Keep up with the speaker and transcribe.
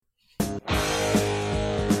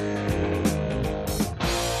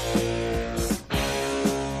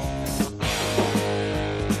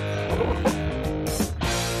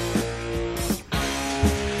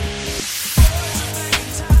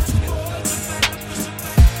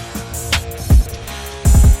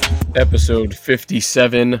Episode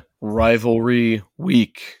 57, Rivalry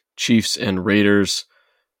Week, Chiefs and Raiders.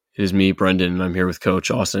 It is me, Brendan, and I'm here with Coach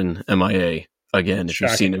Austin, MIA. Again, if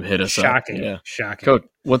you've seen him hit us up. Yeah. Shocking. Coach,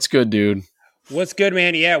 what's good, dude? What's good,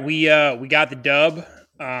 man? Yeah, we got the dub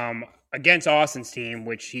against Austin's team,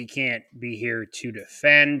 which he can't be here to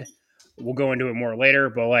defend. We'll go into it more later,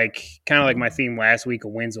 but kind of like my theme last week, a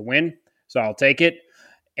win's a win. So I'll take it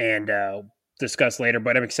and discuss later.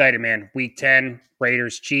 But I'm excited, man. Week 10,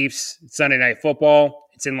 Raiders, Chiefs, Sunday Night Football.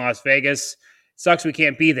 It's in Las Vegas. Sucks we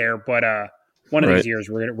can't be there, but one of these years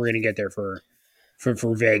we're gonna get there for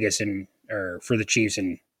Vegas or for the Chiefs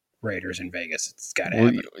and Raiders in Vegas. It's got to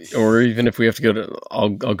happen. Or even if we have to go to, I'll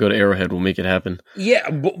go to Arrowhead. We'll make it happen.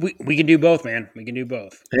 Yeah, but we can do both, man. We can do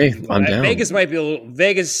both. Hey, I'm down. Vegas might be a little.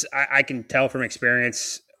 Vegas, I can tell from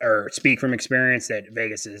experience or speak from experience that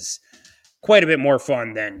Vegas is quite a bit more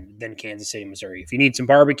fun than Kansas City, Missouri. If you need some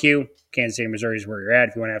barbecue, Kansas City, Missouri is where you're at.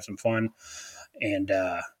 If you want to have some fun and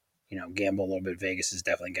gamble a little bit, Vegas has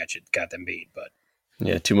definitely got them beat. But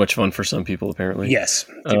yeah, too much fun for some people, apparently. Yes.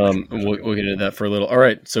 We'll get into that for a little. All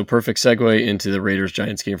right, so perfect segue into the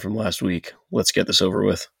Raiders-Giants game from last week. Let's get this over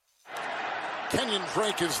with. Kenyon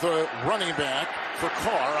Drake is the running back for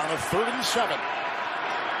Carr on a 3rd and 7.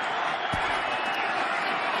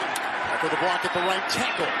 After the block at the right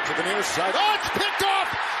tackle to the near side. Oh, it's picked off!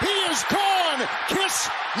 He is gone! Kiss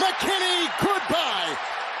McKinney goodbye!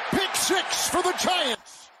 Pick 6 for the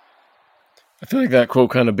Giants! I feel like that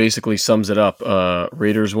quote kind of basically sums it up.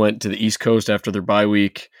 Raiders went to the East Coast after their bye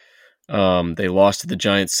week. They lost to the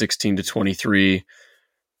Giants 16-23.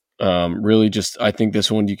 Really just, I think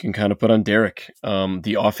this one you can kind of put on Derek.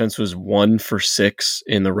 The offense was 1 for 6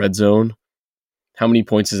 in the red zone. How many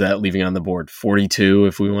points is that leaving on the board? 42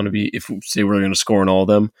 if we say we're going to score in all of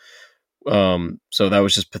them. So that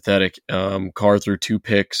was just pathetic. Carr threw 2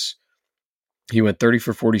 picks. He went 30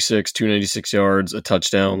 for 46, 296 yards, a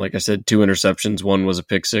touchdown. Like I said, 2 interceptions. One was a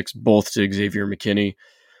pick 6, both to Xavier McKinney.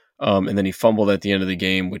 And then he fumbled at the end of the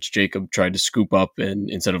game, which Jacob tried to scoop up. And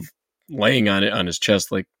instead of laying on it on his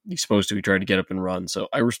chest like he's supposed to, he tried to get up and run. So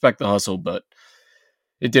I respect the hustle, but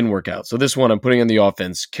it didn't work out. So this one I'm putting on the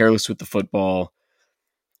offense, careless with the football.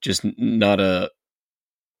 Just this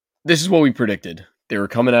is what we predicted. They were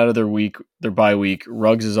coming out of their bye week.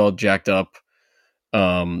 Ruggs is all jacked up.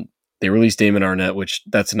 They released Damon Arnett, which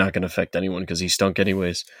that's not going to affect anyone because he stunk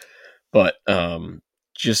anyways. But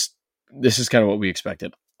just this is kind of what we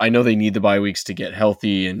expected. I know they need the bye weeks to get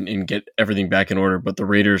healthy and get everything back in order, but the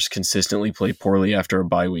Raiders consistently play poorly after a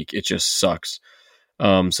bye week. It just sucks.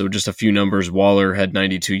 So just a few numbers. Waller had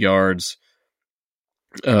 92 yards.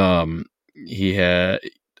 He had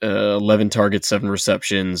 11 targets, 7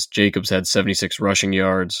 receptions. Jacobs had 76 rushing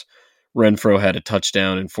yards. Renfro had a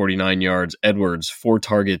touchdown and 49 yards. Edwards, 4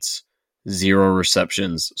 targets, 0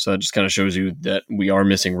 receptions. So that just kind of shows you that we are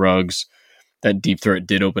missing Ruggs. That deep threat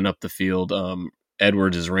did open up the field.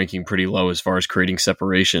 Edwards is ranking pretty low as far as creating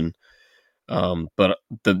separation. But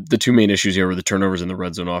the 2 main issues here were the turnovers in the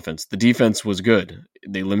red zone offense. The defense was good.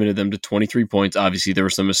 They limited them to 23 points. Obviously, there were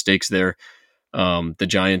some mistakes there. The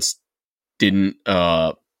Giants didn't,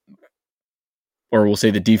 or we'll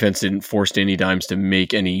say the defense didn't force Danny Dimes to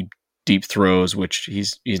make any deep throws, which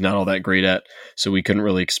he's not all that great at. So we couldn't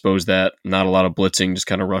really expose that. Not a lot of blitzing, just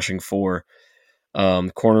kind of rushing 4.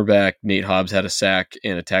 Cornerback Nate Hobbs had a sack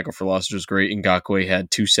and a tackle for loss, which was great. Ngakoue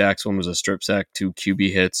had 2 sacks. One was a strip sack, 2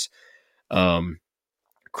 QB hits.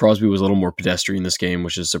 Crosby was a little more pedestrian this game,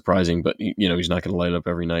 which is surprising, but he's not going to light up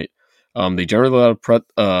every night. They generated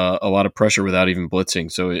a lot of pressure without even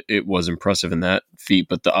blitzing, so it was impressive in that feat.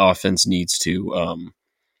 But the offense needs to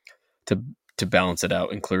balance it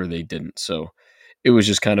out, and clearly they didn't. So it was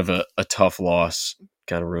just kind of a tough loss,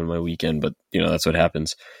 kind of ruined my weekend. But that's what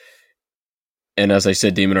happens. And as I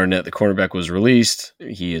said, Damon Arnett, the cornerback, was released.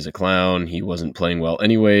 He is a clown. He wasn't playing well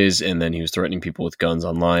anyways, and then he was threatening people with guns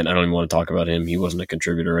online. I don't even want to talk about him. He wasn't a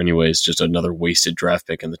contributor anyways, just another wasted draft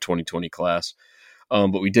pick in the 2020 class.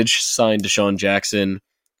 But we did sign Deshaun Jackson,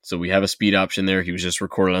 so we have a speed option there. He was just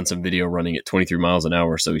recorded on some video running at 23 miles an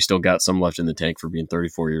hour, so he still got some left in the tank for being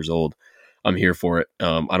 34 years old. I'm here for it.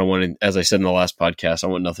 I don't want to, as I said in the last podcast, I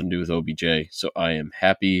want nothing to do with OBJ. So I am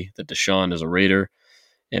happy that Deshaun is a Raider,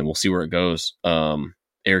 and we'll see where it goes.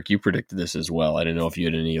 Eric, you predicted this as well. I didn't know if you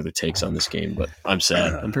had any other takes on this game, but I'm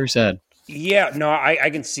sad. I'm very sad. Yeah, no, I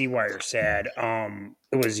can see why you're sad.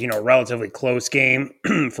 It was, a relatively close game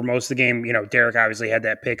for most of the game. Derek obviously had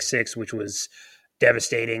that pick 6, which was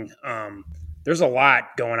devastating. There's a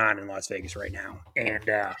lot going on in Las Vegas right now, and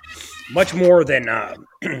much more than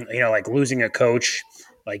like losing a coach.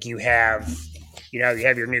 Like you have you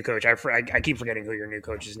have your new coach. I keep forgetting who your new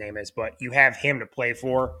coach's name is, but you have him to play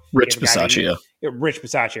for. Rich Bisaccia. Rich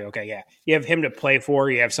Bisaccia. Okay, yeah. You have him to play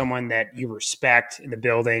for. You have someone that you respect in the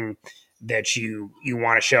building that you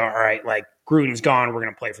want to show, all right, like Gruden's gone, we're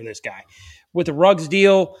going to play for this guy. With the Ruggs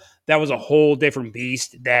deal, that was a whole different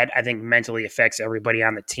beast that I think mentally affects everybody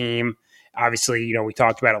on the team. Obviously, we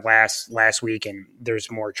talked about it last week, and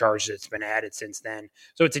there's more charges that's been added since then.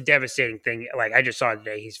 So it's a devastating thing. Like I just saw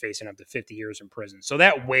today, he's facing up to 50 years in prison. So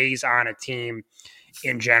that weighs on a team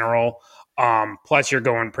in general. Plus, you're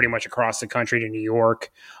going pretty much across the country to New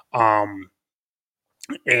York. And,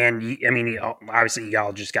 I mean, obviously,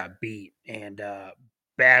 y'all just got beat. And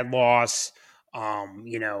bad loss.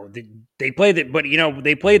 They played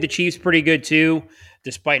they played the Chiefs pretty good too,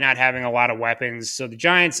 despite not having a lot of weapons. So the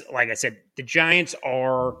Giants, like I said, the Giants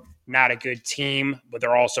are not a good team, but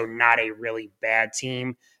they're also not a really bad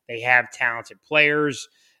team. They have talented players.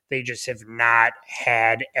 They just have not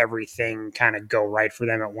had everything kind of go right for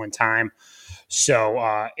them at one time.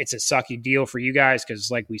 So it's a sucky deal for you guys because,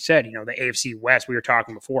 like we said, the AFC West, we were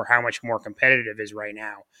talking before, how much more competitive is right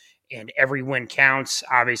now. And every win counts,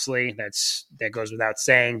 obviously. That goes without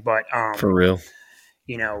saying. But for real,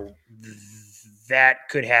 that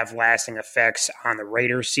could have lasting effects on the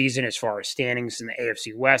Raiders season as far as standings in the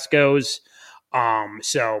AFC West goes.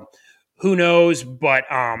 So who knows? But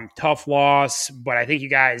tough loss. But I think you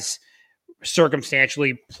guys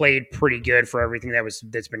circumstantially played pretty good for everything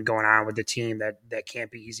that's been going on with the team. That can't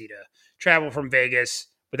be easy to travel from Vegas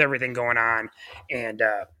with everything going on, and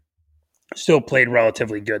still played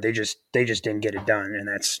relatively good. They just didn't get it done, and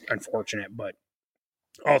that's unfortunate. But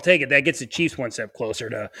I'll take it. That gets the Chiefs one step closer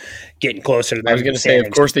to getting closer to that. I was going to say, of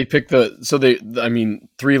course, they picked 3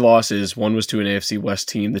 losses. One was to an AFC West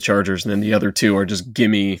team, the Chargers, and then the other 2 are just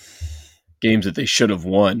gimme games that they should have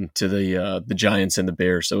won to the Giants and the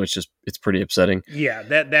Bears. So it's pretty upsetting. Yeah,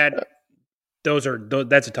 that's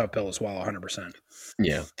a tough pill to swallow, 100%.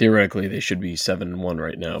 Yeah, theoretically they should be 7-1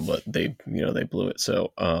 right now, but they blew it.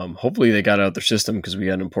 So hopefully they got out their system because we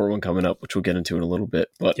got an important one coming up, which we'll get into in a little bit.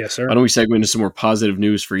 But yes, sir. Why don't we segue into some more positive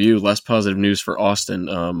news for you? Less positive news for Austin.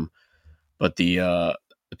 But the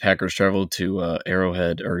Packers traveled to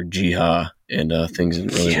Arrowhead or Jiha, and things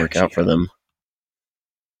didn't really work out for them.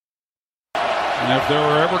 And if they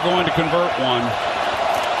were ever going to convert one,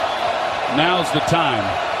 now's the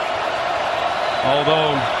time.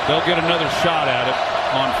 Although they'll get another shot at it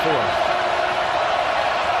on 4th.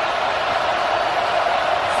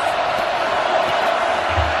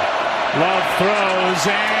 Love throws,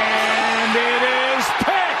 and it is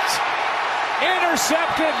picked.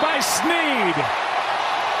 Intercepted by Snead.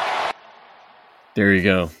 There you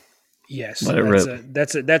go. Yes,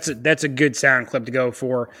 that's a good sound clip to go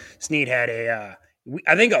for. Snead had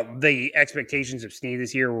I think the expectations of Snead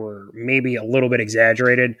this year were maybe a little bit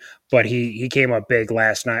exaggerated, but he came up big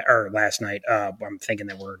last night. I'm thinking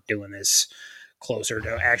that we're doing this closer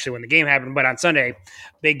to actually when the game happened, but on Sunday,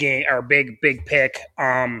 big game or big pick.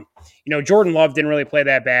 Jordan Love didn't really play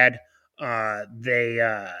that bad. You're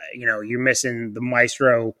missing the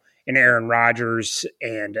maestro and Aaron Rodgers,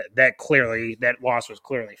 and that loss was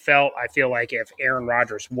clearly felt. I feel like if Aaron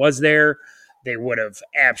Rodgers was there, they would have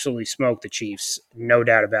absolutely smoked the Chiefs. No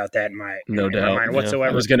doubt about that in my mind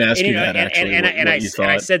whatsoever. I was going to ask you that, actually.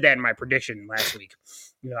 I said that in my prediction last week.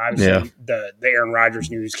 Obviously, the Aaron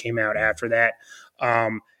Rodgers news came out after that.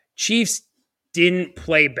 Chiefs didn't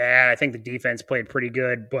play bad. I think the defense played pretty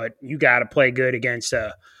good, but you got to play good against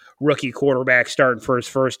a rookie quarterback starting for his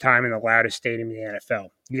first time in the loudest stadium in the NFL.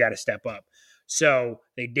 You got to step up. So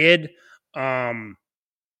they did.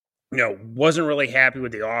 Wasn't really happy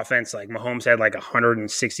with the offense. Like Mahomes had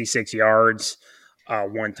 166 yards,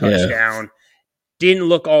 1 touchdown. Didn't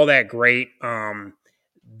look all that great.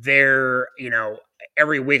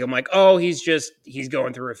 Every week I'm like, oh, he's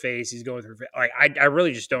going through a phase. He's going through a phase. I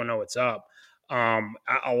really just don't know what's up.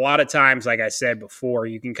 A lot of times, like I said before,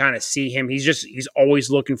 you can kind of see him. He's always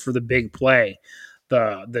looking for the big play.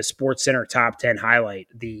 The Sports Center top 10 highlight,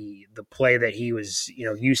 the play that he was,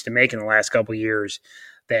 used to making the last couple of years.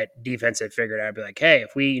 That defense had figured out, I'd be like, hey,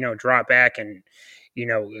 if we, drop back and,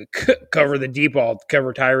 cover the deep ball,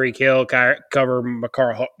 cover Tyreek Hill, cover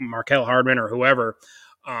Markel Hardman or whoever,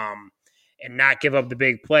 and not give up the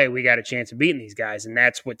big play, we got a chance of beating these guys. And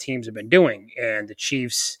that's what teams have been doing. And the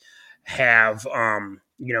Chiefs have,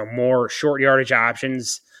 more short yardage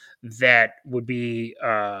options that would be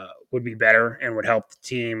better and would help the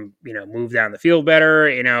team, move down the field better.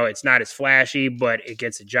 It's not as flashy, but it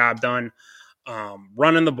gets the job done.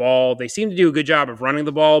 Running the ball, they seem to do a good job of running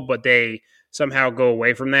the ball, but they somehow go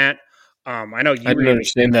away from that. I know you I didn't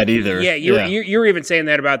understand that either. Yeah, you were even saying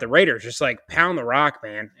that about the Raiders. Just like pound the rock,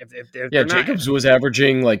 man. If Jacobs was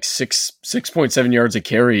averaging like 6.7 yards a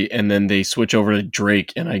carry, and then they switch over to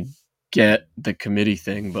Drake, and I get the committee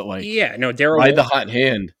thing, but like, Daryl by the hot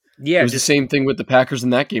hand. Yeah, it was the same thing with the Packers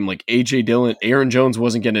in that game. Like AJ Dillon, Aaron Jones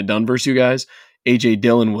wasn't getting it done versus you guys. AJ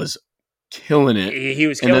Dillon was killing it. He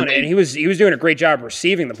was killing it, and he was doing a great job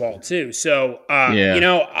receiving the ball too. So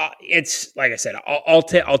it's like I said, I'll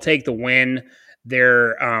take the win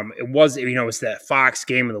there. It was it's that Fox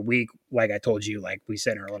game of the week. Like I told you, like we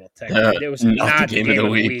said in our little text, it was not the game of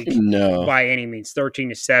the week no, by any means.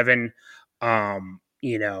 13-7.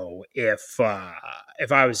 If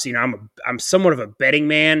I was, I'm somewhat of a betting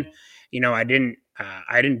man. I didn't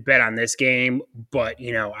bet on this game, but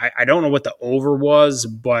I don't know what the over was,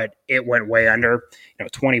 but it went way under.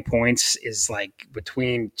 20 points is like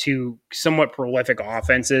between two somewhat prolific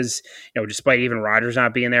offenses. Despite even Rodgers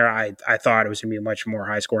not being there, I thought it was going to be a much more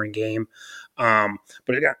high scoring game. But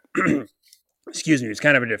it got, excuse me, it's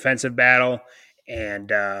kind of a defensive battle. And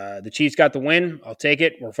the Chiefs got the win. I'll take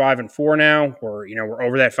it. We're 5-4 now. We're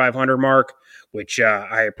over that 500 mark, which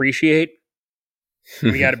I appreciate.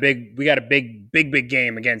 We got a big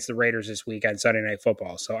game against the Raiders this week on Sunday Night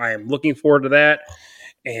Football. So I am looking forward to that.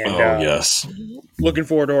 And yes, looking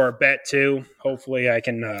forward to our bet too. Hopefully, I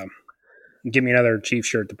can give me another Chiefs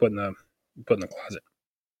shirt to put in the closet.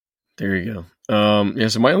 There you go.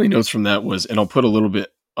 So my only notes from that was, and I'll put a little bit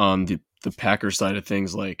on the Packers side of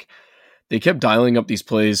things, like. They kept dialing up these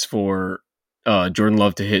plays for Jordan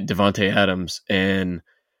Love to hit Devontae Adams, and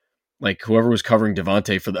like whoever was covering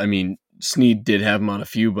Devontae Snead did have him on a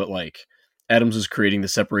few, but like Adams was creating the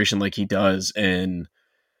separation like he does, and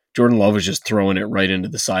Jordan Love was just throwing it right into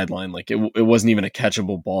the sideline. Like it wasn't even a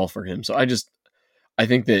catchable ball for him. So I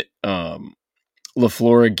think that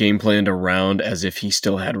LaFleur game planned around as if he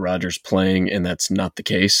still had Rodgers playing, and that's not the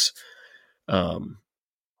case.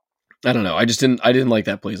 I don't know. I didn't like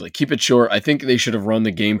that plays. Like keep it short. I think they should have run the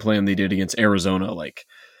game plan they did against Arizona, like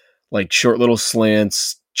short little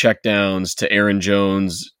slants, check downs to Aaron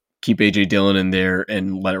Jones, keep AJ Dillon in there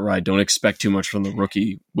and let it ride. Don't expect too much from the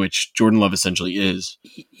rookie, which Jordan Love essentially is.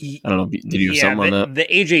 I don't know. Did you have something on that? The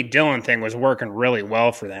AJ Dillon thing was working really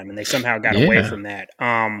well for them, and they somehow got away from that.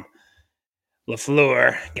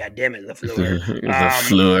 LaFleur, goddammit, LaFleur.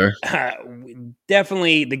 LaFleur.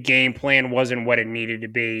 Definitely the game plan wasn't what it needed to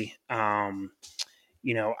be. I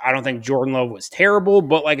don't think Jordan Love was terrible,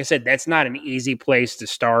 but like I said, that's not an easy place to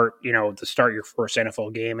start, to start your first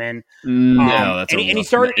NFL game in. No, that's and he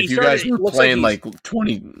started. If you guys were playing like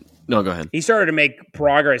 20, no, go ahead. He started to make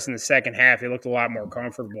progress in the second half. He looked a lot more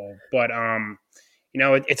comfortable, but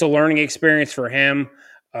it's a learning experience for him.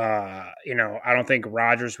 I don't think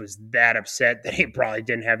Rodgers was that upset that he probably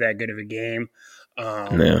didn't have that good of a game.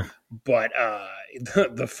 But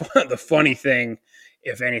the funny thing,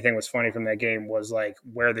 if anything was funny from that game, was like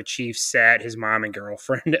where the Chiefs sat his mom and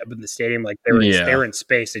girlfriend up in the stadium. Like they were in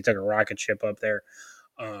space. They took a rocket ship up there.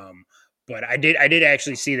 But I did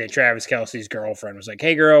actually see that Travis Kelce's girlfriend was like,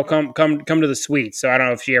 "Hey girl, come to the suite." So I don't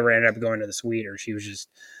know if she ever ended up going to the suite or she was just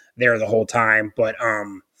there the whole time. But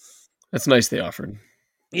that's nice they offered.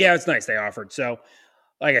 Yeah, it's nice they offered. So,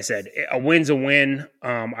 like I said, a win's a win.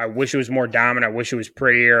 I wish it was more dominant. I wish it was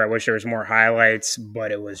prettier. I wish there was more highlights,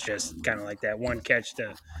 but it was just kind of like that one pass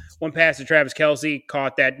to Travis Kelce,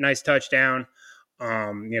 caught that nice touchdown.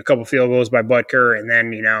 A couple field goals by Butker, and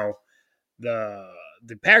then the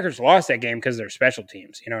Packers lost that game because of their special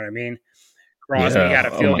teams. You know what I mean? Crosby got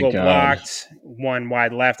a field goal blocked, one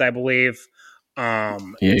wide left, I believe.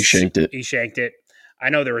 He shanked it. He shanked it. I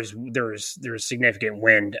know there was significant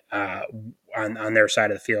wind on their side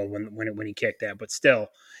of the field when he kicked that, but still,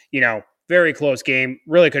 very close game.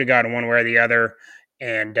 Really could have gotten one way or the other,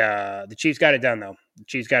 and the Chiefs got it done though. The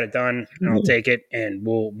Chiefs got it done, and I'll take it, and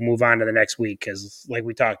we'll move on to the next week because, like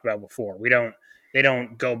we talked about before, they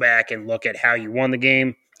don't go back and look at how you won the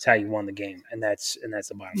game. It's how you won the game, and that's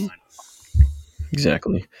the bottom line.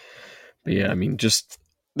 Exactly. But yeah, just.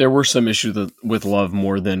 There were some issues with Love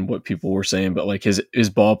more than what people were saying, but like his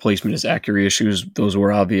ball placement, his accuracy issues, those were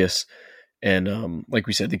obvious. And like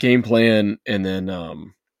we said, the game plan, and then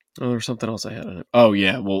there was something else I had on it. Oh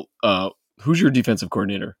yeah, well, who's your defensive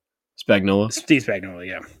coordinator? Spagnuolo? Steve Spagnuolo,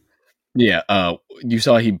 yeah. Yeah, you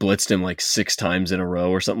saw he blitzed him like 6 times in a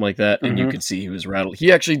row or something like that, and you could see he was rattled. He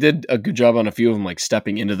actually did a good job on a few of them, like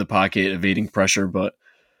stepping into the pocket, evading pressure, but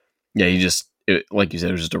yeah, like you said,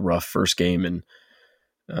 it was just a rough first game, and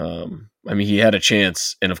he had a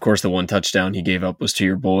chance, and of course the one touchdown he gave up was to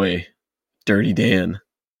your boy, Dirty Dan.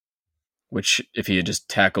 which if he had just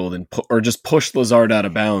tackled or just pushed Lazard out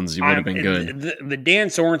of bounds, he would have been good. The Dan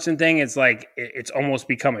Sorensen thing is like it's almost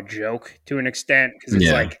become a joke to an extent because it's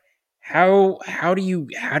like how do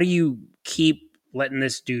you keep letting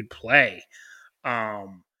this dude play?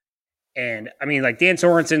 And I mean, like Dan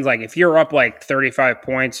Sorensen's like if you're up like 35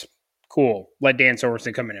 points, cool, let Dan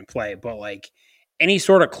Sorensen come in and play. But like any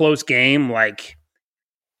sort of close game, like.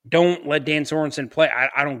 Don't let Dan Sorensen play.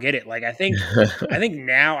 I don't get it. Like I think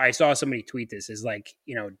now I saw somebody tweet this is like,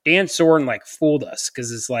 Dan Soren like fooled us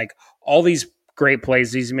because it's like all these great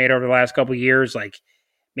plays he's made over the last couple of years, like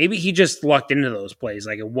maybe he just lucked into those plays.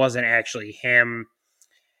 Like it wasn't actually him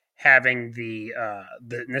having the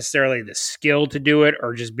necessarily the skill to do it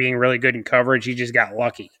or just being really good in coverage. He just got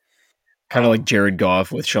lucky. Kind of like Jared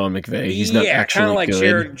Goff with Sean McVay. He's not actually kind of like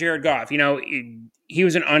good. Jared Goff. He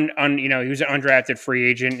was an he was an undrafted free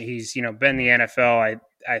agent. He's been in the NFL.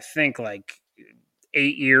 I think like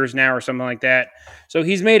 8 years now or something like that. So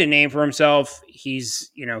he's made a name for himself. He's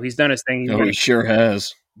he's done his thing. He sure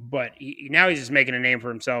has. But now he's just making a name for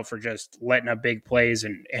himself for just letting up big plays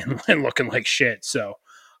and looking like shit. So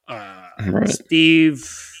right. Steve,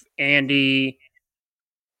 Andy,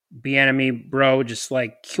 Bieniemy, bro, just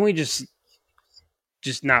like can we just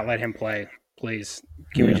not let him play? Please,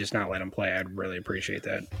 can we just not let him play? I'd really appreciate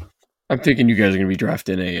that. I'm thinking you guys are going to be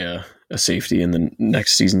drafting a safety in the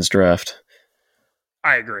next season's draft.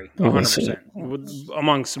 I agree, 100%.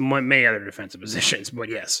 Amongst many other defensive positions, but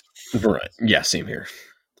yes. Right. Yeah, same here.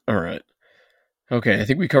 All right. Okay, I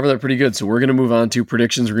think we covered that pretty good. So we're going to move on to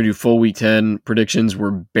predictions. We're going to do full Week 10 predictions.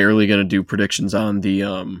 We're barely going to do predictions on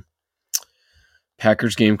the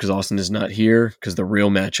Packers game because Austin is not here because the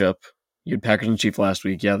real matchup. You had Packers and Chiefs last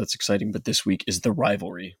week. Yeah, that's exciting. But this week is the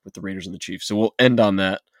rivalry with the Raiders and the Chiefs. So we'll end on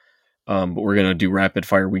that. But we're going to do rapid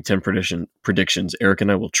fire Week 10 predictions. Eric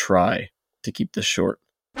and I will try to keep this short.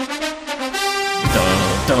 Dun,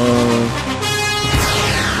 dun.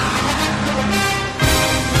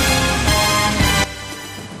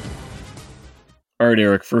 All right,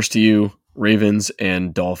 Eric, first to you, Ravens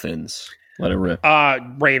and Dolphins. Let it rip.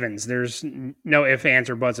 Ravens. There's no ifs, ands,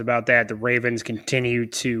 or buts about that. The Ravens continue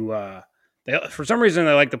to for some reason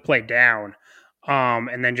they like to play down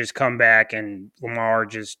and then just come back, and Lamar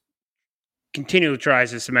just continually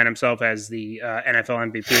tries to cement himself as the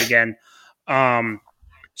NFL MVP again.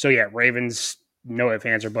 So yeah, Ravens, no ifs,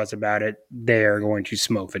 ands, or buts about it. They are going to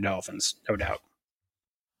smoke the Dolphins, no doubt.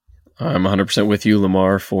 I'm 100% with you,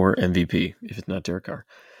 Lamar for MVP, if it's not Derek Carr.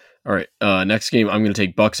 All right, next game, I'm going to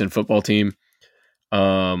take Bucs and football team.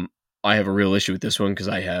 I have a real issue with this one because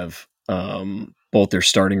I have both their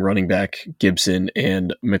starting running back, Gibson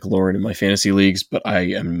and McLaurin, in my fantasy leagues, but I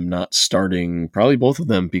am not starting probably both of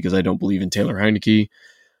them because I don't believe in Taylor Heineke.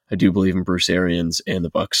 I do believe in Bruce Arians and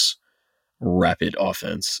the Bucs' rapid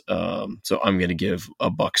offense. So I'm going to give a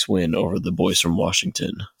Bucs win over the boys from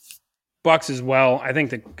Washington. Bucs as well. I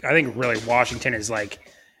think really Washington is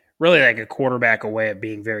really like a quarterback away at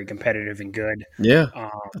being very competitive and good. Yeah,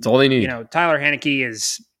 that's all they need. Tyler Heineke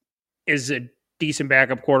is a decent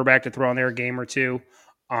backup quarterback to throw in there a game or two.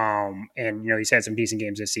 And he's had some decent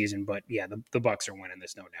games this season, but yeah, the Bucs are winning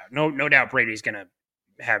this, no doubt. No doubt Brady's going to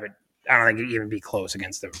have it. I don't think it'd even be close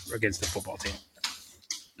against the football team.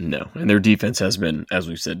 No, and their defense has been, as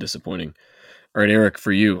we've said, disappointing. All right, Eric,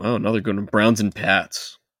 for you. Oh, another good one. Browns and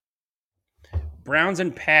Pats. Browns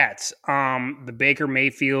and Pats. The Baker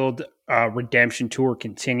Mayfield redemption tour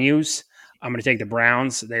continues. I'm going to take the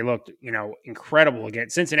Browns. They looked, incredible again.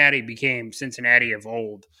 Cincinnati became Cincinnati of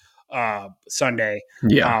old Sunday,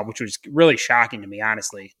 which was really shocking to me,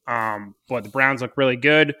 honestly. But the Browns look really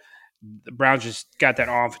good. The Browns just got that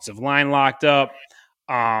offensive line locked up.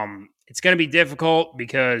 It's going to be difficult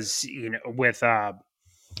because with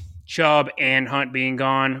Chubb and Hunt being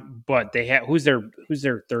gone, but they have who's their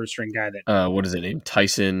third string guy that what is it named?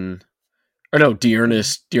 Tyson or no,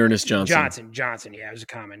 Dearness Johnson. Johnson, yeah, it was a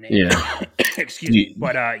common name. Yeah. Excuse me.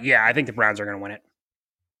 But I think the Browns are gonna win it.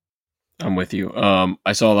 I'm with you.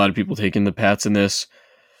 I saw a lot of people taking the Pats in this.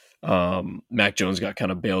 Mac Jones got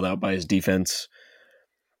kind of bailed out by his defense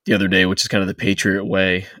the other day, which is kind of the Patriot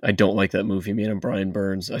way. I don't like that move he made on Brian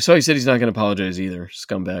Burns. I saw he said he's not going to apologize either,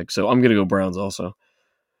 scumbag. So I'm going to go Browns also.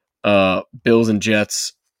 Bills and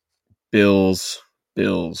Jets. Bills.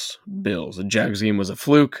 The Jags game was a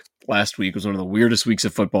fluke. Last week was one of the weirdest weeks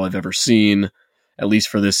of football I've ever seen, at least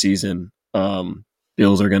for this season.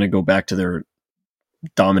 Bills are going to go back to their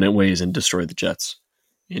dominant ways and destroy the Jets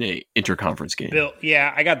in a interconference game.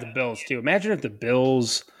 I got the Bills too. Imagine if the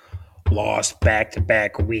Bills lost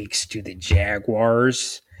back-to-back weeks to the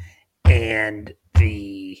Jaguars and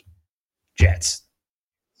the Jets.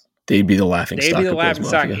 they'd be the laughing They'd stock. be the of laughing Bills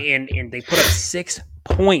stock, Mafia. and they put up 6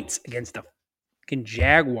 points against the fucking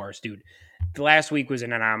Jaguars, dude. The last week was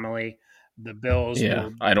an anomaly. The Bills,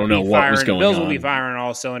 I don't know what was going on. The Bills will be firing on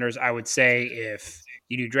all cylinders. I would say if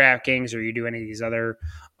you do DraftKings or you do any of these other,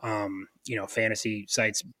 fantasy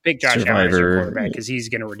sites, pick Josh Allen as your quarterback because he's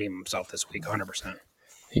going to redeem himself this week, 100%.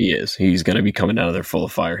 He is. He's going to be coming out of there full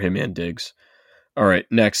of fire. Him and Diggs. All right,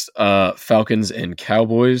 next, Falcons and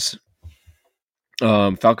Cowboys.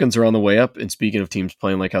 Falcons are on the way up, and speaking of teams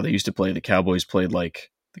playing like how they used to play, the Cowboys played like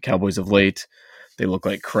the Cowboys of late. They look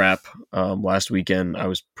like crap. Last weekend, I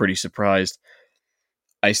was pretty surprised.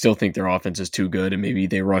 I still think their offense is too good, and maybe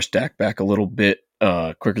they rushed Dak back a little bit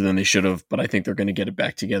quicker than they should have, but I think they're going to get it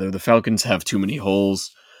back together. The Falcons have too many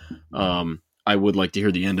holes. I would like to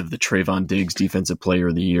hear the end of the Trayvon Diggs Defensive Player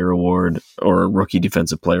of the Year award or Rookie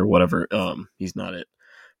Defensive Player, whatever. He's not it.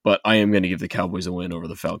 But I am going to give the Cowboys a win over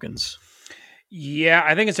the Falcons. Yeah,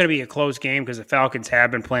 I think it's going to be a close game because the Falcons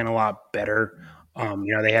have been playing a lot better.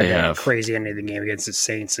 They had that crazy end of the game against the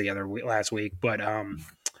Saints last week, but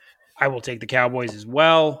I will take the Cowboys as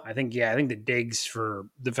well. I think the Diggs for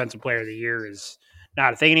Defensive Player of the Year is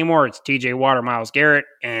not a thing anymore. It's TJ Watt, Myles Garrett,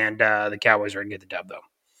 and the Cowboys are going to get the dub, though.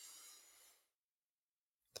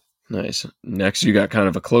 Nice. Next, you got kind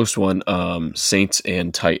of a close one. Saints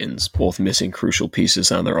and Titans, both missing crucial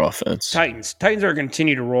pieces on their offense. Titans are going to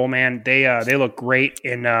continue to roll, man. They look great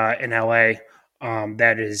in LA.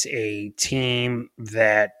 That is a team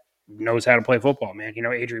that knows how to play football, man.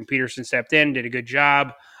 Adrian Peterson stepped in, did a good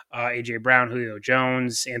job. AJ Brown, Julio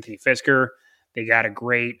Jones, Anthony Fisker. They got a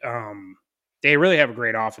great. They really have a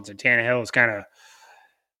great offense. And Tannehill is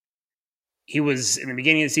he was in the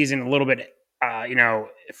beginning of the season a little bit.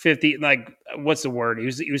 50, like, what's the word?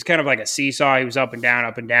 He was kind of like a seesaw. He was up and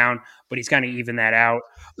down, but he's kind of even that out.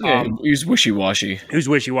 He was wishy-washy.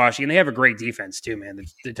 And they have a great defense too, man.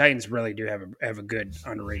 The Titans really do have a good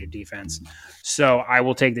underrated defense. So I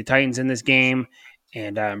will take the Titans in this game,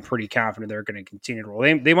 and I'm pretty confident they're going to continue to roll.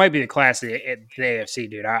 They might be the class of the AFC,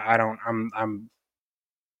 dude. I'm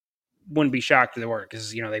wouldn't be shocked if they were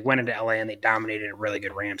because they went into LA and they dominated a really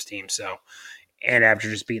good Rams team. So. And after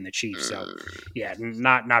just beating the Chiefs. So, yeah,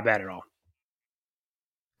 not bad at all.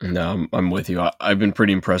 No, I'm with you. I've been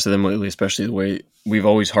pretty impressed with them lately, especially the way we've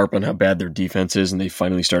always harped on how bad their defense is, and they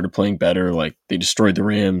finally started playing better. Like, they destroyed the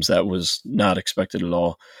Rams. That was not expected at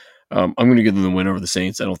all. I'm going to give them the win over the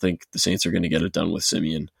Saints. I don't think the Saints are going to get it done with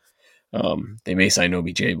Simeon. They may sign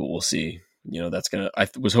OBJ, but we'll see. That's going to – I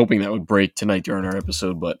was hoping that would break tonight during our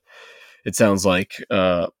episode, but it sounds like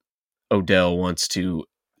Odell wants to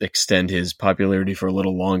 – extend his popularity for a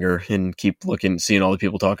little longer and keep seeing all the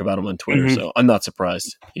people talk about him on Twitter. Mm-hmm. So I'm not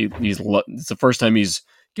surprised. It's the first time he's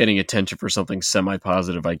getting attention for something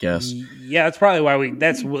semi-positive, I guess. Yeah, that's probably why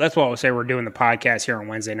that's why I would say we're doing the podcast here on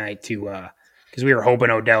Wednesday night because we were hoping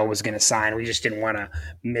Odell was going to sign. We just didn't want to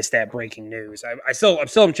miss that breaking news. I'm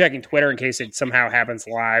still checking Twitter in case it somehow happens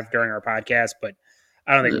live during our podcast, but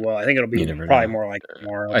I don't think it will. I think it'll be probably more like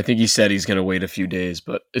tomorrow. I think he said he's going to wait a few days,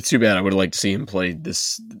 but it's too bad. I would have liked to see him play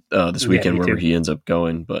this weekend wherever he ends up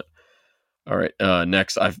going. But all right,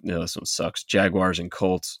 next, this one sucks. Jaguars and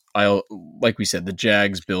Colts. Like we said, the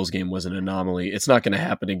Jags-Bills game was an anomaly. It's not going to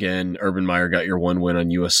happen again. Urban Meyer got your one win on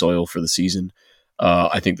U.S. soil for the season.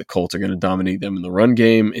 I think the Colts are going to dominate them in the run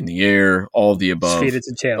game, in the air, all of the above. Feed it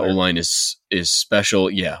to Taylor. The O-line is special.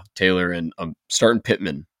 Yeah, Taylor, and I'm starting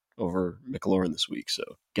Pittman over McLaurin this week, so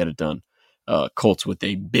get it done. Colts with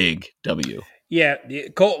a big W. Yeah,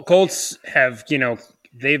 Colts have,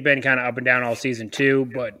 they've been kind of up and down all season too,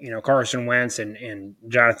 but, Carson Wentz and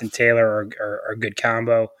Jonathan Taylor are a good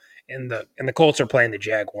combo, and the Colts are playing the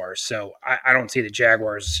Jaguars, so I don't see the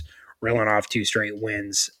Jaguars reeling off 2 straight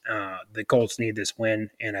wins. The Colts need this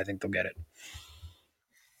win, and I think they'll get it.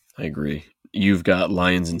 I agree. You've got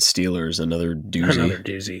Lions and Steelers, another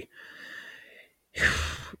doozy.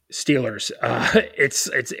 Steelers.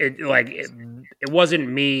 It wasn't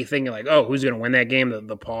me thinking like, oh, who's going to win that game?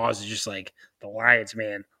 The pause is just like the Lions,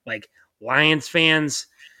 man. Like Lions fans,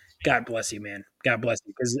 God bless you, man. God bless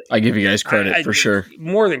you. Because I give you guys credit for sure.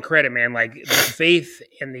 More than credit, man. Like the faith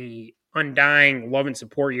and the undying love and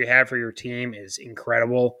support you have for your team is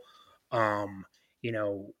incredible. Dan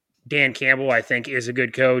Campbell, I think, is a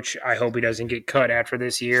good coach. I hope he doesn't get cut after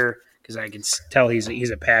this year because I can tell he's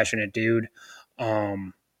a passionate dude.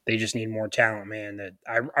 They just need more talent, man. That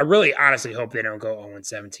I really honestly hope they don't go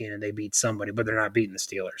 0-17 and they beat somebody, but they're not beating the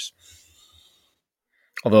Steelers.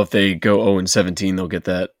 Although if they go 0-17, they'll get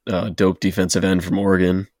that dope defensive end from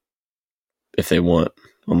Oregon if they want,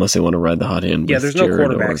 unless they want to ride the hot hand. Yeah, there's no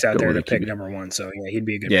quarterbacks out there to pick number 1, so yeah, he'd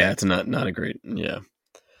be a good pick. It's not a great, yeah.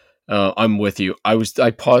 I'm with you.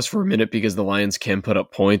 I paused for a minute because the Lions can put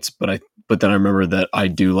up points, but then I remember that I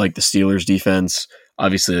do like the Steelers defense.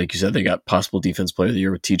 Obviously, like you said, they got possible defense player of the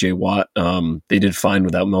year with TJ Watt. They did fine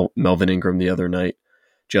without Melvin Ingram the other night.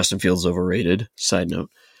 Justin Fields overrated. Side note.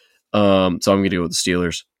 So I'm going to go with the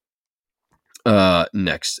Steelers.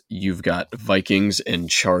 Next, you've got Vikings and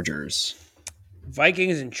Chargers.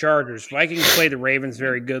 Vikings played the Ravens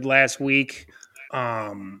very good last week.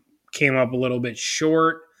 Came up a little bit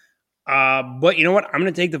short. But you know what? I'm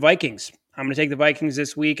going to take the Vikings. I'm going to take the Vikings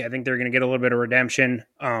this week. I think they're going to get a little bit of redemption.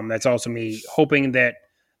 That's also me hoping that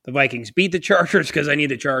the Vikings beat the Chargers because I need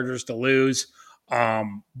the Chargers to lose.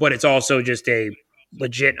 But it's also just a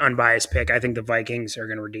legit unbiased pick. I think the Vikings are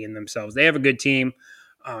going to redeem themselves. They have a good team.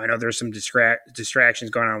 I know there's some distractions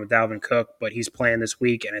going on with Dalvin Cook, but he's playing this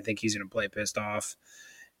week, and I think he's going to play pissed off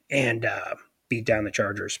and beat down the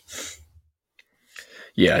Chargers.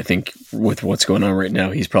 Yeah, I think with what's going on right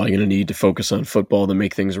now, he's probably going to need to focus on football to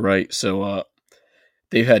make things right. So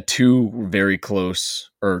they've had two very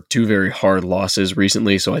hard losses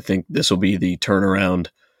recently, so I think this will be the turnaround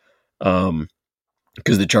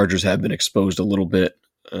because the Chargers have been exposed a little bit.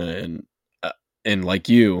 And like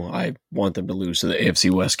you, I want them to lose so the AFC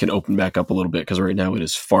West can open back up a little bit because right now it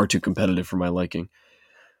is far too competitive for my liking.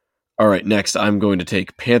 All right, next I'm going to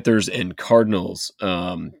take Panthers and Cardinals.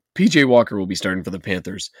 PJ Walker will be starting for the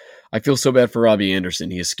Panthers. I feel so bad for Robbie Anderson.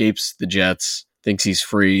 He escapes the Jets, thinks he's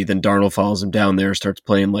free. Then Darnold follows him down there, starts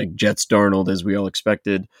playing like Jets Darnold as we all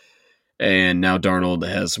expected. And now Darnold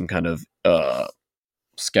has some kind of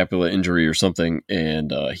scapula injury or something,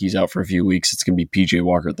 and he's out for a few weeks. It's going to be PJ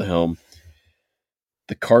Walker at the helm.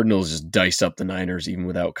 The Cardinals just diced up the Niners even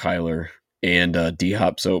without Kyler and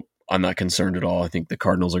D-Hop, so I'm not concerned at all. I think the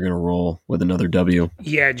Cardinals are going to roll with another W.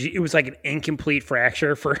 Yeah, it was like an incomplete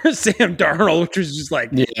fracture for Sam Darnold, which was just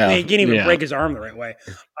like, he can't even break his arm the right way.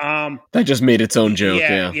 That just made its own joke,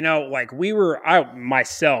 yeah. You know, like I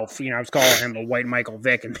was calling him the white Michael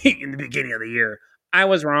Vick in the beginning of the year. I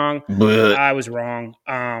was wrong. I was wrong.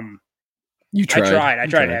 You tried. I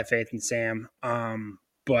tried to have faith in Sam,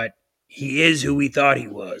 but he is who we thought he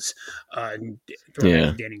was.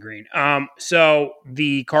 Danny Green. So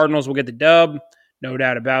the Cardinals will get the dub, no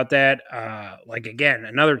doubt about that. Again,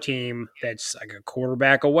 another team that's like a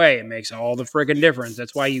quarterback away. It makes all the freaking difference.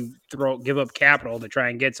 That's why you give up capital to try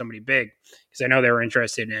and get somebody big. Because I know they were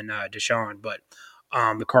interested in Deshaun, but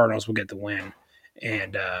the Cardinals will get the win.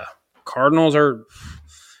 And Cardinals are,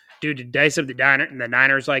 dude, to dice up the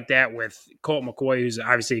Niners like that with Colt McCoy, who's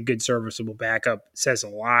obviously a good serviceable backup, says a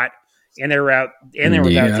lot. And they were without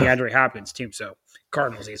DeAndre Hopkins too, so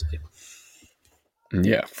Cardinals easily.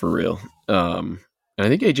 Yeah, for real. And I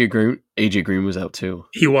think AJ Green was out too.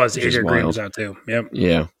 He was. AJ Green was out too. Yep.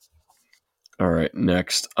 Yeah. All right.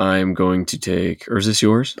 Next, I'm going to take. Or is this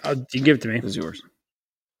yours? You can give it to me. This is yours.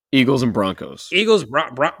 Eagles and Broncos.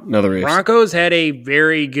 Another race. Broncos had a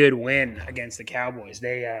very good win against the Cowboys.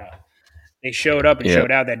 They showed up and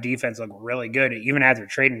showed out. That defense looked really good, even after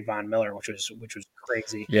trading Von Miller, which was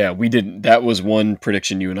crazy. Yeah, we didn't. That was one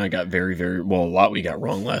prediction you and I got very, very well. A lot we got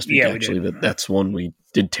wrong last week, actually, but that's one we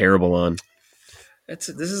did terrible on. This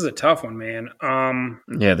is a tough one, man.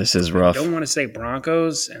 Yeah, this is rough. I don't want to say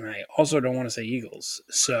Broncos, and I also don't want to say Eagles.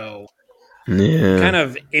 So, kind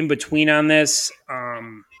of in between on this.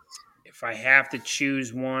 If I have to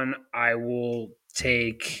choose one, I'll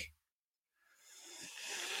take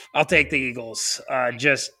the Eagles,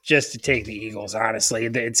 just to take the Eagles. Honestly,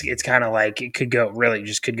 it's kind of like it could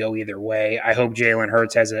go either way. I hope Jalen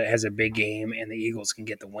Hurts has a big game and the Eagles can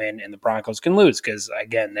get the win and the Broncos can lose because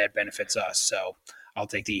again that benefits us. So I'll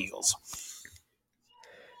take the Eagles.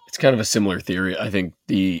 It's kind of a similar theory. I think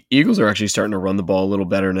the Eagles are actually starting to run the ball a little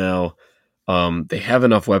better now. They have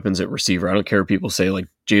enough weapons at receiver. I don't care what people say. Like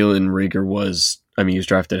Jalen Reagor he was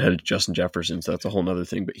drafted ahead of Justin Jefferson, so that's a whole other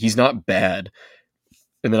thing. But he's not bad.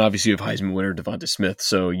 And then obviously you have Heisman winner Devonta Smith,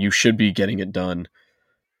 so you should be getting it done.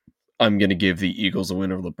 I'm going to give the Eagles a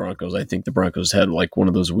win over the Broncos. I think the Broncos had like one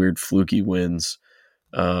of those weird fluky wins.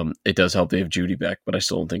 It does help they have Judy back, but I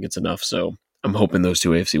still don't think it's enough. So I'm hoping those two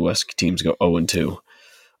AFC West teams go 0-2.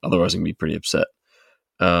 Otherwise, I'm going to be pretty upset.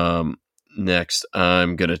 Next,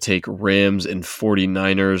 I'm going to take Rams and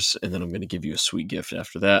 49ers, and then I'm going to give you a sweet gift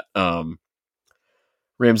after that.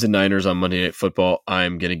 Rams and Niners on Monday Night Football.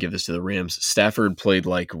 I'm going to give this to the Rams. Stafford played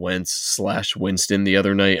like Wentz/Winston the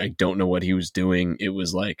other night. I don't know what he was doing. It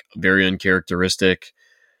was like very uncharacteristic.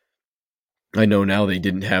 I know now they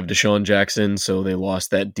didn't have Deshaun Jackson, so they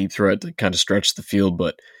lost that deep threat to kind of stretch the field,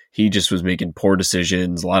 but he just was making poor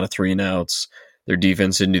decisions, a lot of 3-and-outs. Their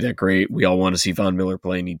defense didn't do that great. We all want to see Von Miller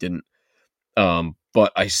play, and he didn't.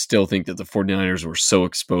 But I still think that the 49ers were so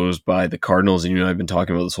exposed by the Cardinals. And, I've been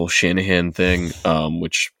talking about this whole Shanahan thing,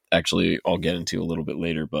 which actually I'll get into a little bit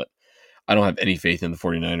later. But I don't have any faith in the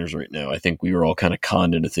 49ers right now. I think we were all kind of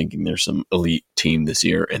conned into thinking there's some elite team this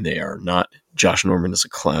year, and they are not. Josh Norman is a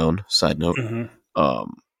clown, side note.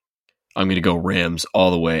 Mm-hmm. I'm going to go Rams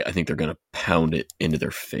all the way. I think they're going to pound it into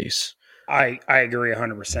their face. I agree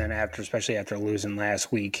 100% especially after losing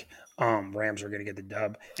last week. Rams are going to get the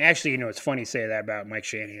dub. Actually, it's funny you say that about Mike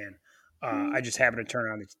Shanahan. I just happened to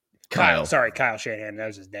turn on the Kyle Shanahan. That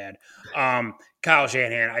was his dad. Kyle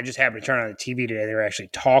Shanahan. I just happened to turn on the TV today. They were actually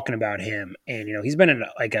talking about him, and he's been an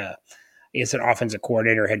offensive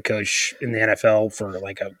coordinator, head coach in the NFL for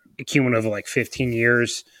like a cumulative of like 15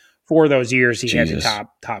 years. For those years, he had the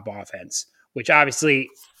top offense, which obviously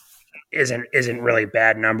isn't really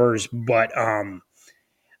bad numbers, but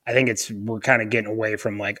I think we're kind of getting away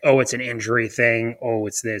from like, oh, it's an injury thing, oh,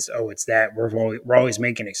 it's this, oh, it's that. We're always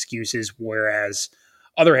making excuses, whereas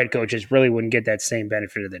other head coaches really wouldn't get that same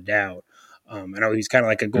benefit of the doubt. I know he's kind of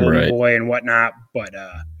like a golden boy and whatnot, but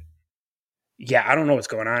yeah, I don't know what's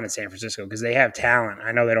going on in San Francisco because they have talent.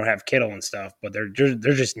 I know they don't have Kittle and stuff, but they're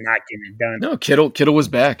just not getting it done. No, Kittle was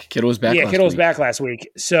back. Kittle was back. Yeah, Kittle was back last week.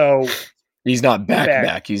 So he's not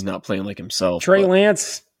back. He's not playing like himself. Trey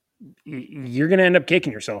Lance, you're going to end up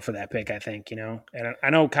kicking yourself for that pick, I think. And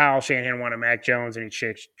I know Kyle Shanahan wanted Mac Jones and he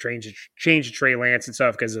changed to Trey Lance and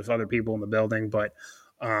stuff because of other people in the building, but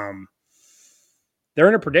they're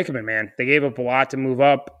in a predicament, man. They gave up a lot to move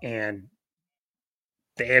up, and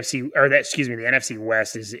the NFC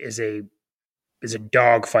West is a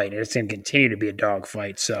dogfight, and it's going to continue to be a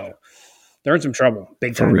dogfight. So they're in some trouble,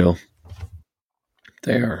 big time. For real,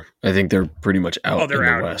 they are. I think they're pretty much out. Oh, they're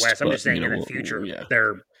out in the West. I'm just saying in the future,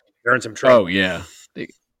 they're in some trouble. Oh yeah,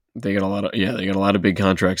 they got a lot of big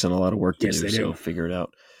contracts and a lot of work to do. So figure it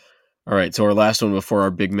out. All right, so our last one before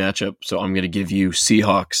our big matchup. So I'm going to give you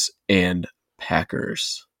Seahawks and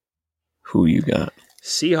Packers. Who you got?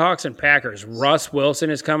 Seahawks and Packers. Russ Wilson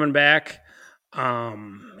is coming back.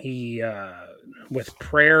 He with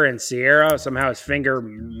prayer and Sierra, somehow his finger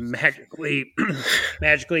magically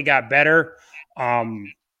got better.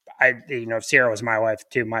 If Sierra was my wife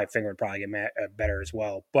too, my finger would probably get better as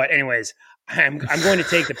well. But anyways, I'm going to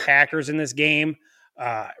take the Packers in this game.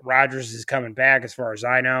 Rodgers is coming back, as far as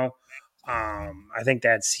I know. I think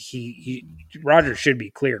that's Rodgers should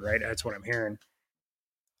be clear, right? That's what I'm hearing.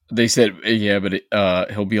 They said, yeah, but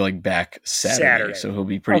he'll be like back Saturday. So he'll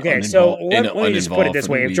be pretty okay. So let me just put it this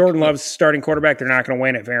way: if Jordan Love's starting quarterback, they're not going to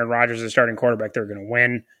win. If Aaron Rodgers is starting quarterback, they're going to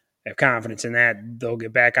win. I have confidence in that. They'll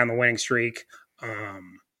get back on the winning streak.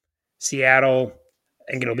 Seattle,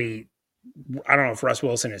 I think it'll be. I don't know if Russ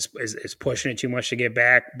Wilson is pushing it too much to get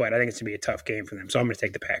back, but I think it's going to be a tough game for them. So I'm going to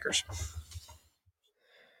take the Packers.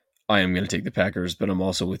 I am going to take the Packers, but I'm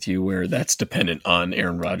also with you where that's dependent on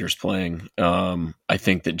Aaron Rodgers playing. I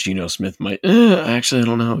think that Geno Smith might. Actually, I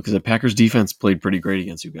don't know because the Packers defense played pretty great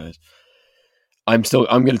against you guys. I'm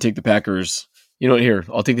going to take the Packers. Here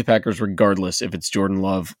I'll take the Packers regardless if it's Jordan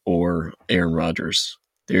Love or Aaron Rodgers.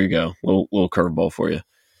 There you go, little curveball for you.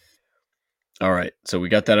 All right, so we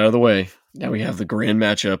got that out of the way. Now we have the grand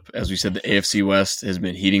matchup. As we said, the AFC West has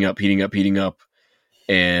been heating up,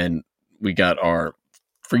 and we got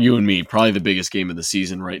for you and me, probably the biggest game of the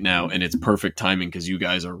season right now, and it's perfect timing because you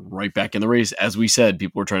guys are right back in the race. As we said,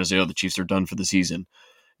 people were trying to say, oh, the Chiefs are done for the season.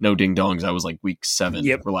 No ding-dongs. I was like week 7.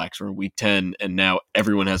 Yep. Relax. We're in week 10, and now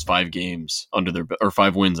everyone has 5 games under their or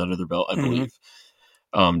 5 wins under their belt, I believe.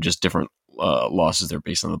 Just different losses there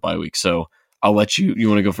based on the bye week. So I'll let you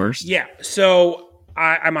want to go first? Yeah. So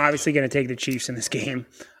I'm obviously going to take the Chiefs in this game.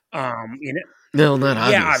 No, not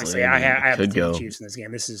obviously. Yeah, obviously. I have to take the Chiefs in this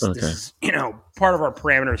game. This is part of our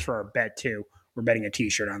parameters for our bet too. We're betting a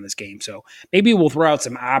T-shirt on this game. So maybe we'll throw out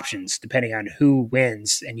some options depending on who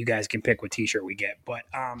wins, and you guys can pick what T-shirt we get. But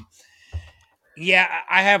I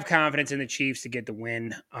have confidence in the Chiefs to get the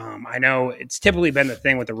win. I know it's typically been the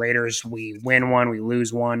thing with the Raiders. We win one, we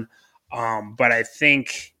lose one. But I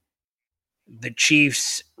think the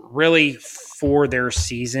Chiefs really, for their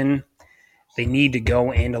season, they need to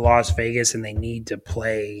go into Las Vegas and they need to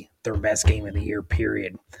play their best game of the year,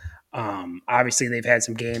 period. Obviously, they've had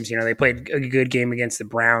some games. They played a good game against the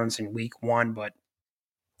Browns in week 1, but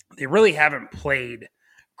they really haven't played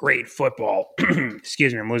great football.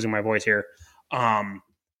 Excuse me, I'm losing my voice here.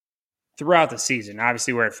 Throughout the season.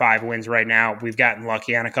 Obviously, we're at 5 wins right now. We've gotten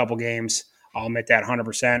lucky on a couple games. I'll admit that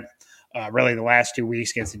 100%. Really, the last 2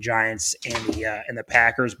 weeks against the Giants and the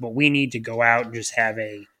Packers. But we need to go out and just have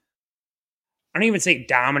I don't even say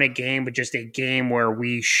dominant game, but just a game where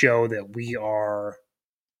we show that we are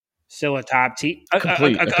Still a top team. A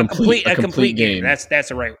complete game. That's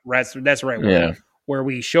the right word. Yeah. Where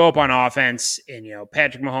we show up on offense and,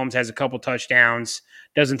 Patrick Mahomes has a couple touchdowns,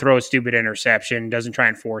 doesn't throw a stupid interception, doesn't try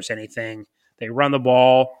and force anything. They run the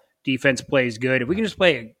ball. Defense plays good. If we can just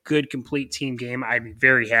play a good, complete team game, I'd be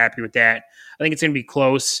very happy with that. I think it's going to be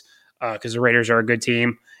close because the Raiders are a good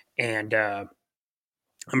team. And I'm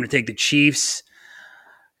going to take the Chiefs.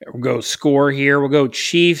 We'll go score here. We'll go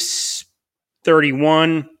Chiefs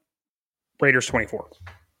 31, Raiders 24.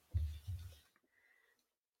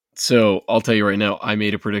 So I'll tell you right now, I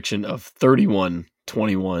made a prediction of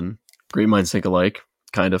 31-21. Great minds think alike,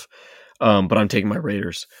 kind of. But I'm taking my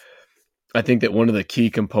Raiders. I think that one of the key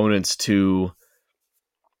components to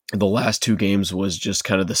the last two games was just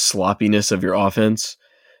kind of the sloppiness of your offense.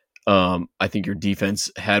 I think your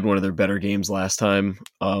defense had one of their better games last time.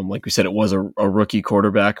 Like we said, it was a rookie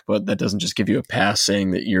quarterback, but that doesn't just give you a pass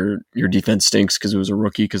saying that your defense stinks because it was a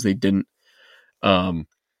rookie, because they didn't.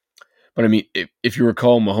 But I mean, if you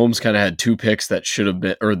recall, Mahomes kind of had two picks that should have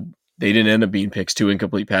been, or they didn't end up being picks, two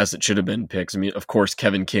incomplete passes that should have been picks. I mean, of course,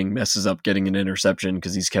 Kevin King messes up getting an interception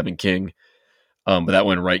because he's Kevin King. But that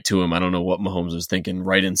went right to him. I don't know what Mahomes was thinking.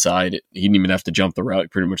 Right inside, he didn't even have to jump the route. He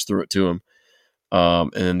pretty much threw it to him.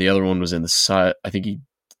 And then the other one was in the side. I think he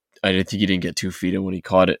didn't get 2 feet in when he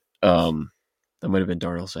caught it. That might have been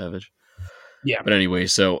Darnell Savage. Yeah. But anyway,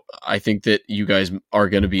 so I think that you guys are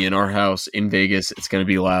going to be in our house in Vegas. It's going to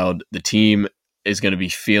be loud. The team is going to be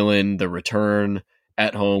feeling the return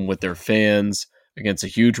at home with their fans against a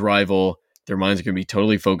huge rival. Their minds are going to be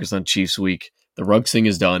totally focused on Chiefs week. The Ruggs thing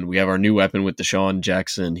is done. We have our new weapon with Deshaun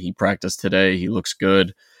Jackson. He practiced today. He looks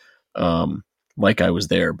good. Like I was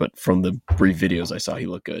there, but from the brief videos I saw, he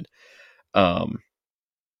looked good. I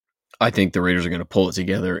think the Raiders are going to pull it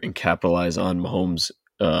together and capitalize on Mahomes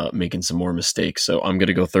making some more mistakes. So I'm going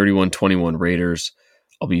to go 31-21 Raiders.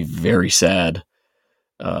 I'll be very sad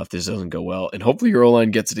if this doesn't go well. And hopefully your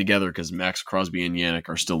O-line gets it together, because Max Crosby and Yannick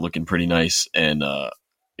are still looking pretty nice. And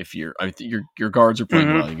if your guards are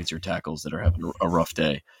playing well against your tackles that are having a rough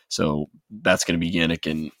day. So that's going to be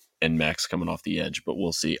Yannick and Max coming off the edge, but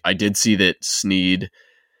we'll see. I did see that Snead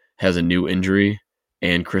has a new injury,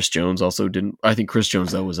 and Chris Jones also didn't. I think Chris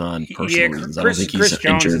Jones, though, was on personal reasons. I don't think he's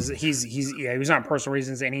injured. He was on personal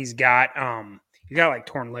reasons, and he's got like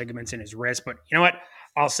torn ligaments in his wrist. But you know what?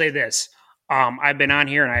 I'll say this. I've been on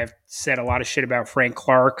here and I've said a lot of shit about Frank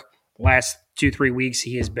Clark. The last 2-3 weeks,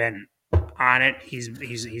 he has been on it.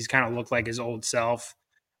 He's kind of looked like his old self.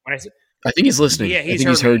 I think he's listening. Yeah,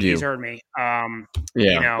 he's heard you. He's heard me. I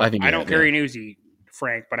think I don't carry an Uzi,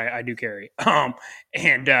 Frank, but I do carry.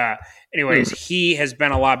 Anyways, he has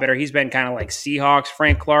been a lot better. He's been kind of like Seahawks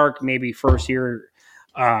Frank Clark, maybe first year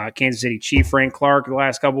Kansas City Chief Frank Clark the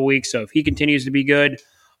last couple of weeks. So if he continues to be good,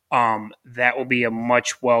 that will be a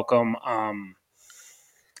much welcome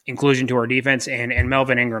inclusion to our defense, and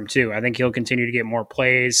Melvin Ingram too. I think he'll continue to get more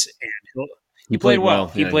plays, and he played well.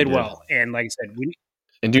 He played well, and like I said,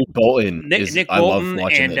 and dude, Bolton, Nick Bolton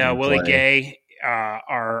and Willie Gay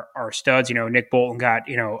are studs. Nick Bolton got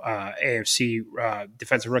AFC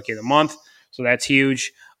Defensive Rookie of the Month, so that's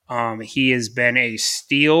huge. He has been a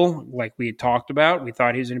steal, like we had talked about. We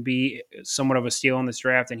thought he was going to be somewhat of a steal in this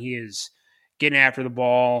draft, and he is getting after the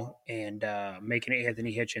ball and making it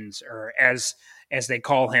Anthony Hitchens, or as they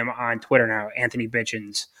call him on Twitter now, Anthony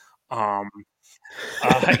Bitchens.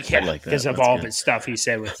 Because of all of his stuff he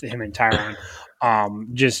said with him and Tyron.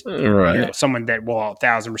 Someone that will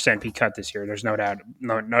 1,000% be cut this year. There's no doubt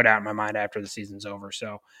in my mind after the season's over.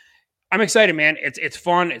 So I'm excited, man. It's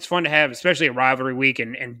fun. It's fun to have, especially a rivalry week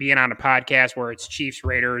and being on a podcast where it's Chiefs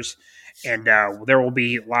Raiders, and there will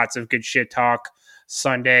be lots of good shit talk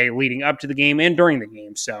Sunday leading up to the game and during the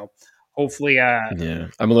game. So hopefully, I'm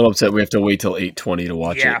a little upset we have to wait till 8:20 to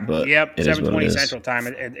watch it. But 7:20 Central Time.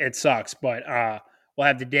 It sucks, but we'll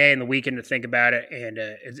have the day and the weekend to think about it, and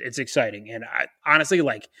it's exciting. And I honestly,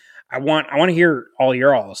 I want to hear all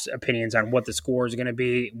your all's opinions on what the score is going to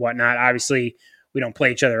be, whatnot. Obviously, we don't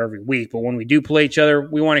play each other every week, but when we do play each other,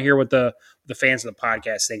 we want to hear what the fans of the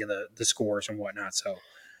podcast think of the scores and whatnot. So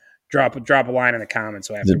drop a line in the comments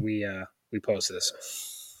after we post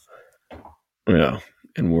this. Yeah,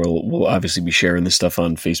 and we'll obviously be sharing this stuff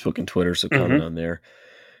on Facebook and Twitter, so comment on there.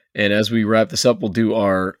 And as we wrap this up, we'll do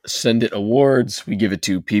our Send It Awards. We give it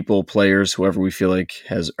to people, players, whoever we feel like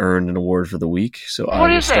has earned an award for the week. So I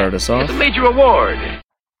will start us off. It's a major award.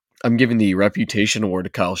 I'm giving the Reputation Award to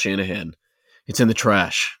Kyle Shanahan. It's in the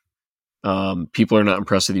trash. People are not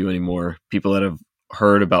impressed with you anymore. People that have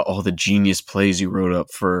heard about all the genius plays you wrote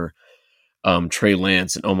up for Trey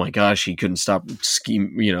Lance, and oh my gosh, he couldn't stop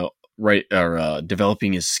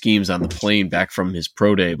developing his schemes on the plane back from his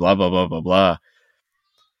pro day, blah, blah, blah, blah,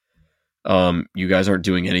 blah. You guys aren't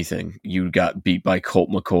doing anything. You got beat by Colt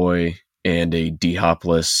McCoy and a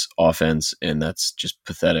D-Hop-less offense, and that's just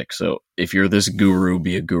pathetic. So if you're this guru,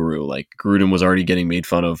 be a guru. Like Gruden was already getting made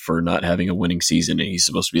fun of for not having a winning season, and he's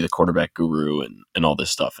supposed to be the quarterback guru and all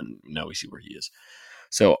this stuff, and now we see where he is.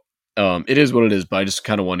 So it is what it is, but I just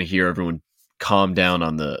kind of want to hear everyone calm down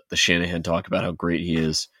on the Shanahan talk about how great he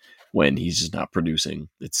is when he's just not producing.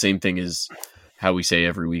 It's the same thing as how we say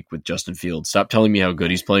every week with Justin Fields. Stop telling me how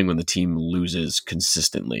good he's playing when the team loses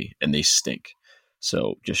consistently and they stink.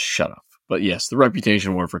 So just shut up. But yes, the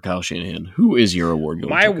reputation award for Kyle Shanahan. Who is your award going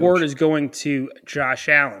to? My award is going to Josh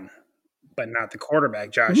Allen, but not the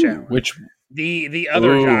quarterback Josh Allen. Which the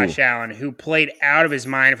other Josh Allen, who played out of his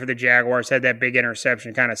mind for the Jaguars, had that big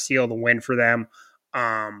interception, kind of sealed the win for them.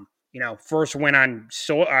 First win on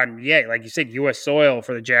like you said, U.S. soil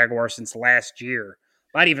for the Jaguars since last year.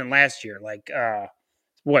 Not even last year.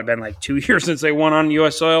 Been like 2 years since they won on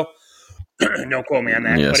U.S. soil? Don't quote me on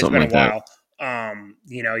that, but it's been a while.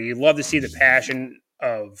 You love to see the passion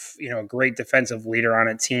of, a great defensive leader on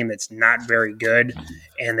a team that's not very good,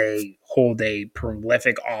 and they hold a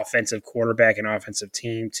prolific offensive quarterback and offensive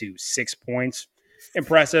team to 6 points.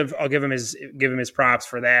 Impressive. I'll give him his props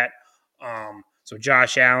for that. So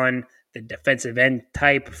Josh Allen, the defensive end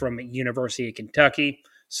type from University of Kentucky.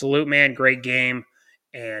 Salute, man. Great game.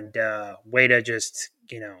 And way to just,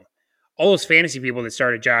 all those fantasy people that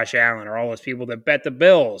started Josh Allen, or all those people that bet the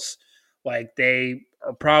Bills, like they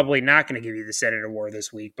are probably not going to give you the Senate Award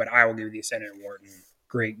this week, but I will give you the Senate Award.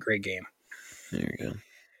 Great game. There you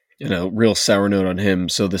go. Real sour note on him.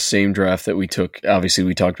 So the same draft that we took, obviously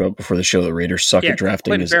we talked about before the show, the Raiders suck at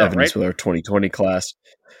drafting is evidence with our 2020 class.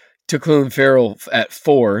 Took Clelin Ferrell at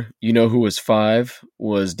 4. You know who was 5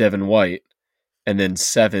 was Devin White, and then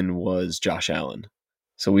 7 was Josh Allen.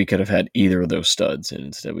 So we could have had either of those studs, and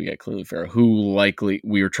instead we got Clelin Ferrell, who likely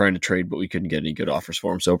we were trying to trade, but we couldn't get any good offers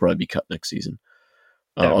for him, so he'll probably be cut next season.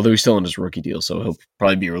 Although he's still on his rookie deal, so he'll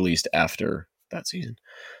probably be released after that season.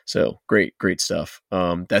 So great stuff.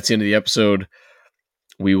 That's the end of the episode.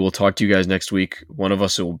 We will talk to you guys next week. One of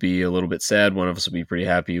us will be a little bit sad. One of us will be pretty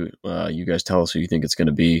happy. You guys tell us who you think it's going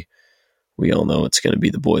to be. We all know it's going to be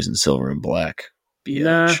the boys in silver and black.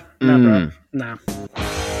 Nah, bro. Nah.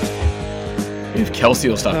 If Kelsey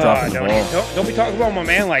will stop dropping the ball. Don't be talking about my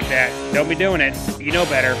man like that. Don't be doing it. You know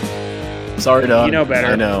better. Sorry, Don. You know better.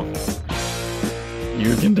 I know.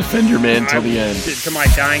 You can defend your man till the end. To my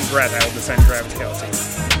dying breath, I will defend Travis Kelsey.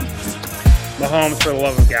 Mahomes, for the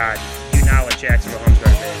love of God, do not let Jackson Mahomes go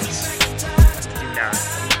to Vegas. Do not.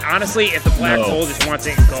 Honestly, if the black hole just wants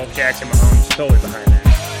to engulf Jackson Mahomes, totally behind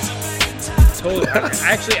that. Totally behind that.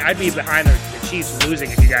 Actually, I'd be behind the Chiefs losing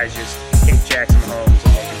if you guys just take Jackson Mahomes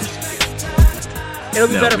and make him disappear. It'll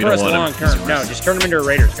be better for us long term. No, just turn him into a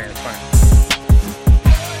Raiders fan. It's fine.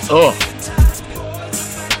 Oh.